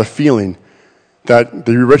I have a feeling that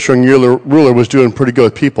the rich young ruler was doing pretty good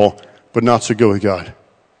with people, but not so good with God.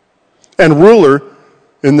 And ruler,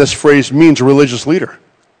 in this phrase, means religious leader.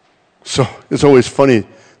 So it's always funny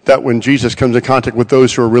that when Jesus comes in contact with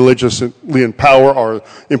those who are religiously in power or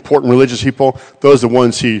important religious people, those are the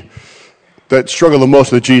ones that struggle the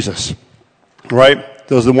most with Jesus, right?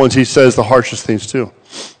 Those are the ones he says the harshest things to.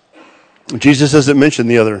 Jesus doesn't mention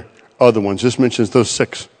the other ones, just mentions those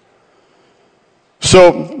 6.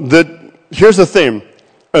 So here's the thing.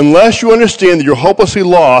 Unless you understand that you're hopelessly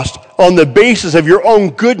lost on the basis of your own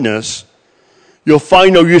goodness, you'll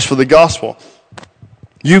find no use for the gospel.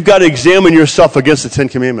 You've got to examine yourself against the 10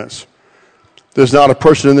 Commandments. There's not a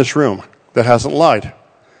person in this room that hasn't lied.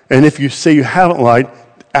 And if you say you haven't lied,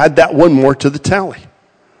 add that one more to the tally.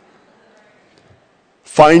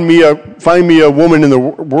 Find me a woman in the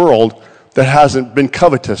world that hasn't been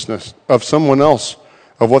covetousness of someone else,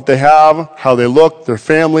 of what they have, how they look, their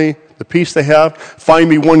family, the peace they have. Find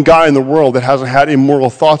me one guy in the world that hasn't had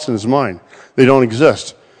immoral thoughts in his mind. They don't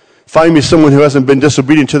exist. Find me someone who hasn't been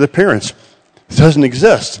disobedient to their parents. It doesn't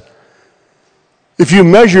exist. If you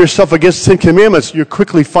measure yourself against the 10 Commandments, you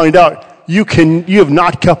quickly find out you have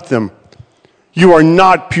not kept them. You are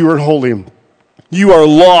not pure and holy. You are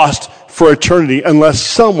lost for eternity unless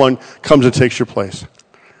someone comes and takes your place.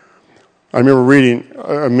 I remember reading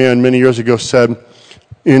a man many years ago said,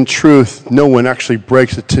 in truth, no one actually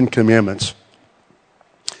breaks the 10 Commandments.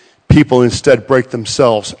 People instead break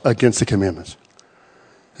themselves against the commandments.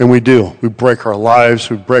 And we do. We break our lives,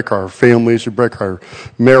 we break our families, we break our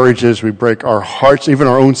marriages, we break our hearts, even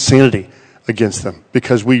our own sanity against them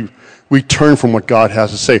because we turn from what God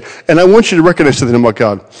has to say. And I want you to recognize something about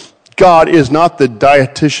God. God is not the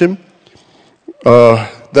dietitian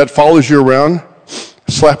that follows you around,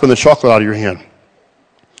 slapping the chocolate out of your hand.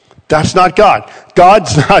 That's not God. God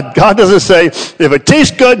doesn't say, if it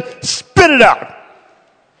tastes good, spit it out.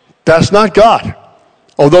 That's not God.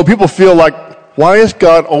 Although people feel like, why is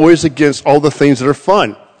God always against all the things that are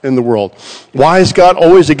fun in the world? Why is God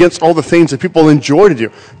always against all the things that people enjoy to do?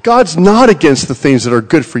 God's not against the things that are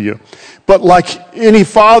good for you. But like any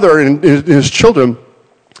father and his children,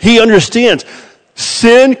 he understands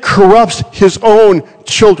sin corrupts his own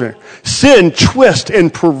children. Sin twists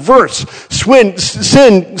and perverts. Sin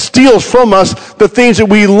steals from us the things that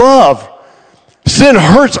we love. Sin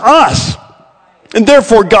hurts us. And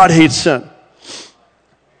therefore God hates sin.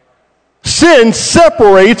 Sin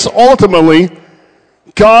separates, ultimately,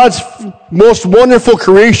 God's most wonderful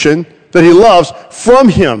creation that he loves from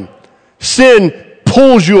him. Sin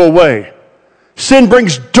pulls you away. Sin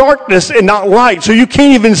brings darkness and not light, so you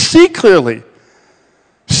can't even see clearly.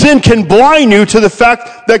 Sin can blind you to the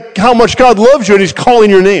fact that how much God loves you and he's calling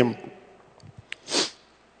your name.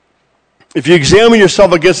 If you examine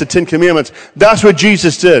yourself against the 10 Commandments, that's what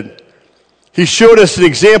Jesus did. He showed us an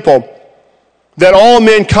example that all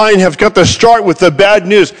mankind have got to start with the bad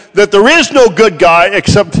news, that there is no good guy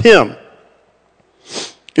except him.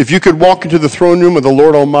 If you could walk into the throne room of the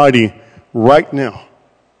Lord Almighty right now,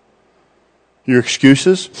 your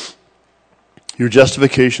excuses, your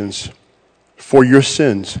justifications for your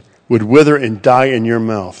sins would wither and die in your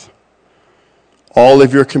mouth. All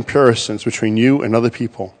of your comparisons between you and other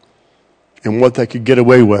people and what they could get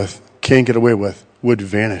away with, can't get away with, would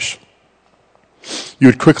vanish. You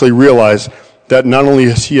would quickly realize that not only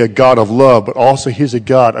is he a God of love, but also he's a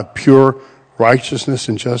God of pure righteousness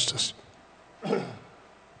and justice.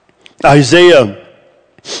 Isaiah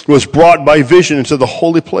was brought by vision into the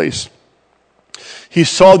holy place. He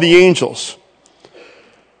saw the angels.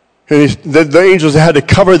 And the angels had to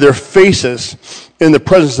cover their faces in the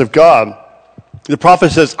presence of God. The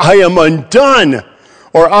prophet says, I am undone,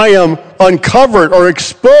 or I am uncovered or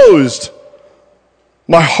exposed.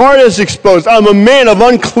 My heart is exposed. I'm a man of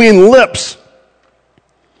unclean lips.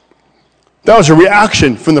 That was a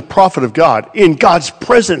reaction from the prophet of God in God's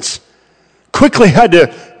presence. Quickly had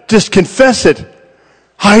to just confess it.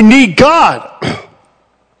 I need God.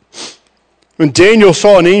 When Daniel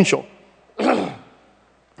saw an angel,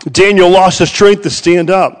 Daniel lost his strength to stand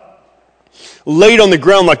up. Laid on the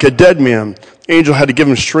ground like a dead man, angel had to give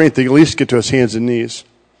him strength to at least get to his hands and knees.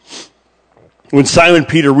 When Simon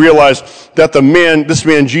Peter realized that this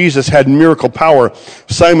man Jesus had miracle power,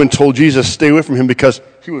 Simon told Jesus, stay away from him because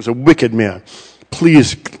he was a wicked man.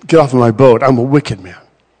 Please get off of my boat. I'm a wicked man.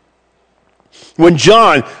 When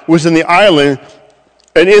John was in the island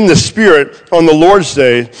And in the Spirit, on the Lord's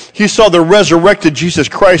Day, he saw the resurrected Jesus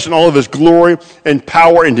Christ in all of his glory and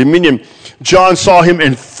power and dominion. John saw him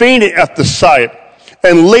and fainted at the sight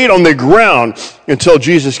and laid on the ground until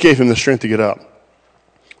Jesus gave him the strength to get up.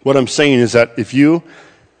 What I'm saying is that if you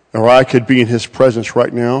or I could be in his presence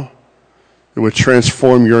right now, it would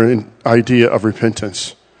transform your idea of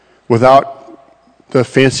repentance. Without the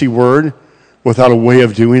fancy word, without a way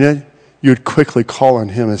of doing it, you'd quickly call on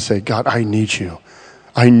him and say, God, I need you.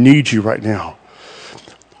 I need you right now.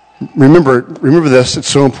 Remember this, it's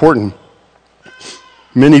so important.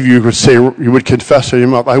 Many of you would say, you would confess to your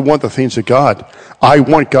mouth, I want the things of God. I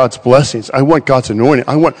want God's blessings. I want God's anointing.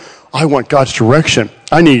 I want God's direction.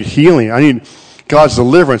 I need healing. I need God's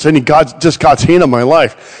deliverance. I need God's hand on my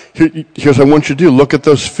life. Here's what I want you to do. Look at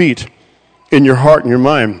those feet in your heart and your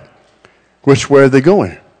mind. Which way are they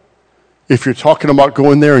going? If you're talking about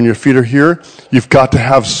going there and your feet are here, you've got to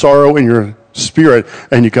have sorrow in your spirit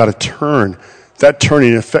and you've got to turn. That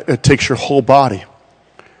turning, it takes your whole body.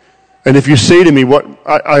 And if you say to me, what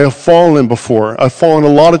I have fallen before, I've fallen a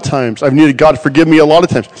lot of times, I've needed God to forgive me a lot of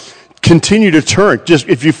times, continue to turn. Just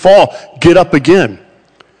if you fall, get up again.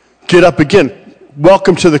 Get up again.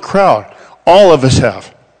 Welcome to the crowd. All of us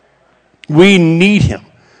have. We need him.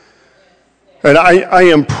 And I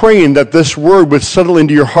am praying that this word would settle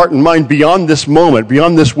into your heart and mind beyond this moment,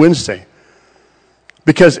 beyond this Wednesday.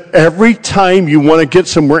 Because every time you want to get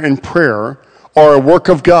somewhere in prayer or a work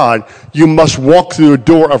of God, you must walk through a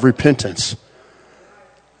door of repentance.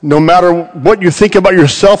 No matter what you think about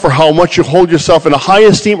yourself or how much you hold yourself in a high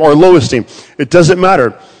esteem or low esteem, it doesn't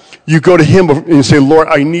matter. You go to him and say, Lord,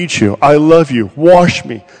 I need you. I love you. Wash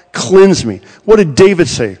me. Cleanse me. What did David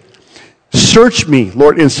say? Search me,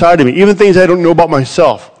 Lord, inside of me, even things I don't know about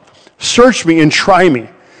myself. Search me and try me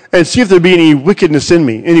and see if there be any wickedness in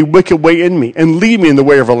me, any wicked way in me, and lead me in the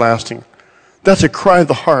way everlasting. That's a cry of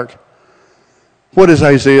the heart. What does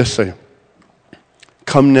Isaiah say?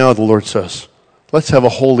 Come now, the Lord says. Let's have a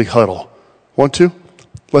holy huddle. Want to?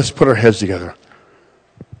 Let's put our heads together.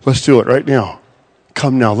 Let's do it right now.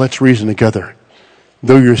 Come now, let's reason together.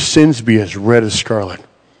 Though your sins be as red as scarlet.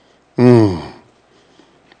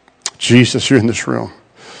 Jesus, you're in this room.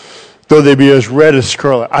 Though they be as red as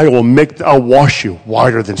scarlet, I'll wash you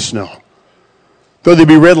whiter than snow. Though they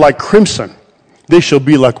be red like crimson, they shall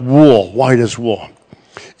be like wool, white as wool.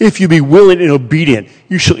 If you be willing and obedient,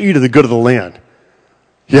 you shall eat of the good of the land.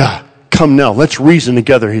 Yeah, come now. Let's reason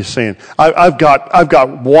together, he's saying. I've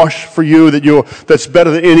got wash for you that's better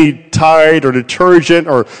than any Tide or detergent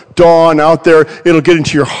or Dawn out there. It'll get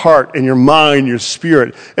into your heart and your mind, your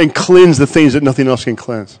spirit, and cleanse the things that nothing else can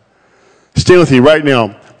cleanse. Stand with me right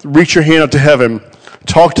now. Reach your hand up to heaven.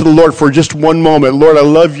 Talk to the Lord for just one moment. Lord, I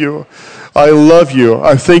love you. I love you.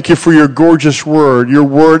 I thank you for your gorgeous word. Your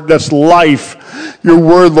word that's life. Your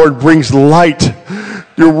word, Lord, brings light.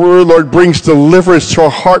 Your word, Lord, brings deliverance to our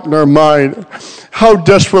heart and our mind. How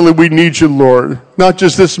desperately we need you, Lord. Not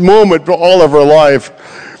just this moment, but all of our life.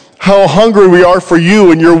 How hungry we are for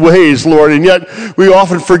you and your ways, Lord. And yet we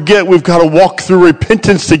often forget we've got to walk through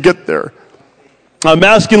repentance to get there. I'm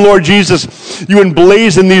asking, Lord Jesus, you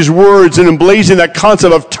emblazon these words and emblazon that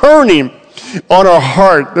concept of turning on our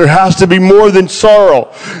heart. There has to be more than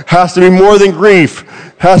sorrow, has to be more than grief,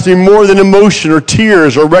 has to be more than emotion or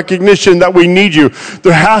tears or recognition that we need you.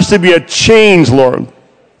 There has to be a change, Lord.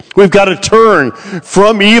 We've got to turn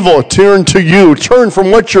from evil, turn to you, turn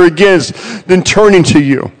from what you're against, then turning to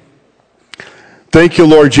you. Thank you,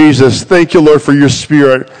 Lord Jesus. Thank you, Lord, for your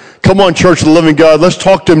Spirit. Come on, Church of the Living God. Let's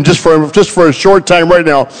talk to him just for a short time right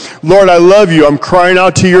now. Lord, I love you. I'm crying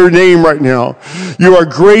out to your name right now. You are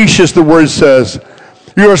gracious, the word says.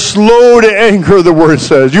 You are slow to anger, the word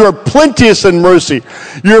says. You are plenteous in mercy.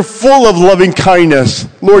 You're full of loving kindness.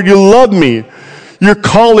 Lord, you love me. You're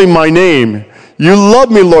calling my name. You love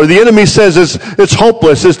me, Lord. The enemy says it's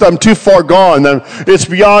hopeless. I'm too far gone. It's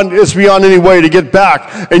beyond any way to get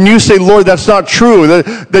back. And you say, Lord, that's not true.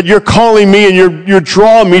 That you're calling me and you're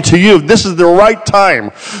drawing me to you. This is the right time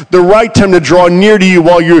to draw near to you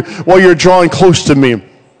while you're drawing close to me.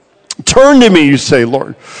 Turn to me, you say,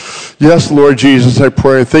 Lord. Yes, Lord Jesus, I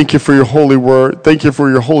pray. Thank you for your holy word. Thank you for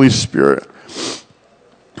your Holy Spirit.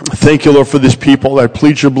 Thank you, Lord, for these people. I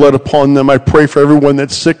plead your blood upon them. I pray for everyone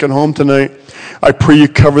that's sick at home tonight. I pray you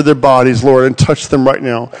cover their bodies, Lord, and touch them right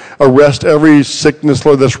now. Arrest every sickness,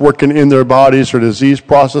 Lord, that's working in their bodies or disease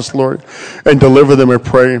process, Lord, and deliver them, I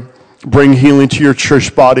pray. Bring healing to your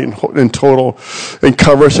church body in total. And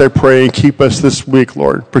cover us, I pray, and keep us this week,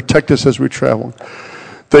 Lord. Protect us as we travel.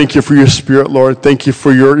 Thank you for your Spirit, Lord. Thank you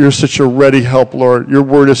for you're such a ready help, Lord. Your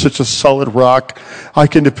word is such a solid rock. I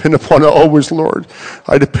can depend upon it always, Lord.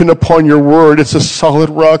 I depend upon your word. It's a solid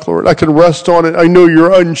rock, Lord. I can rest on it. I know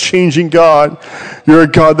you're unchanging God. You're a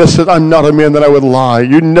God that said, I'm not a man that I would lie.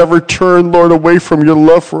 You never turn, Lord, away from your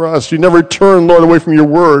love for us. You never turn, Lord, away from your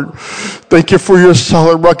word. Thank you for your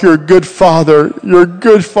solid rock. You're a good Father. You're a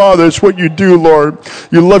good Father. It's what you do, Lord.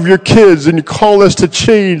 You love your kids and you call us to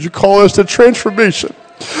change. You call us to transformation.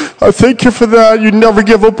 I thank you for that. You never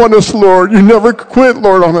give up on us, Lord. You never quit,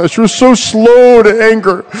 Lord, on us. You're so slow to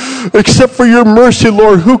anger. Except for your mercy,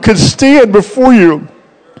 Lord, who can stand before you?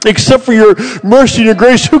 Except for your mercy and your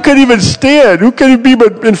grace, who can even stand? Who can be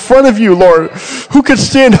in front of you, Lord? Who can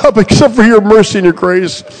stand up except for your mercy and your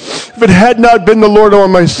grace? If it had not been the Lord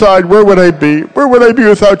on my side, where would I be? Where would I be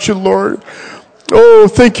without you, Lord? Oh,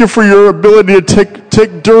 thank you for your ability to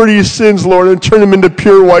take dirty sins, Lord, and turn them into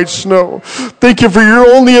pure white snow. Thank you for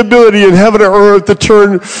your only ability in heaven and earth to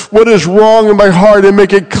turn what is wrong in my heart and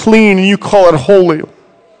make it clean, and you call it holy.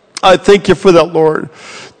 I thank you for that, Lord.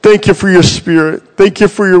 Thank you for your Spirit. Thank you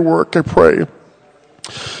for your work, I pray.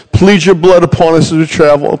 Plead your blood upon us as we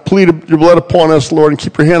travel. Plead your blood upon us, Lord, and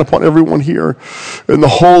keep your hand upon everyone here. In the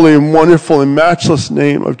holy and wonderful and matchless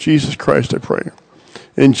name of Jesus Christ, I pray.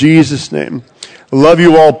 In Jesus' name. I love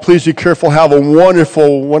you all. Please be careful. Have a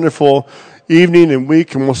wonderful, wonderful evening and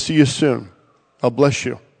week, and we'll see you soon. God bless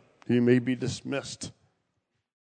you. You may be dismissed.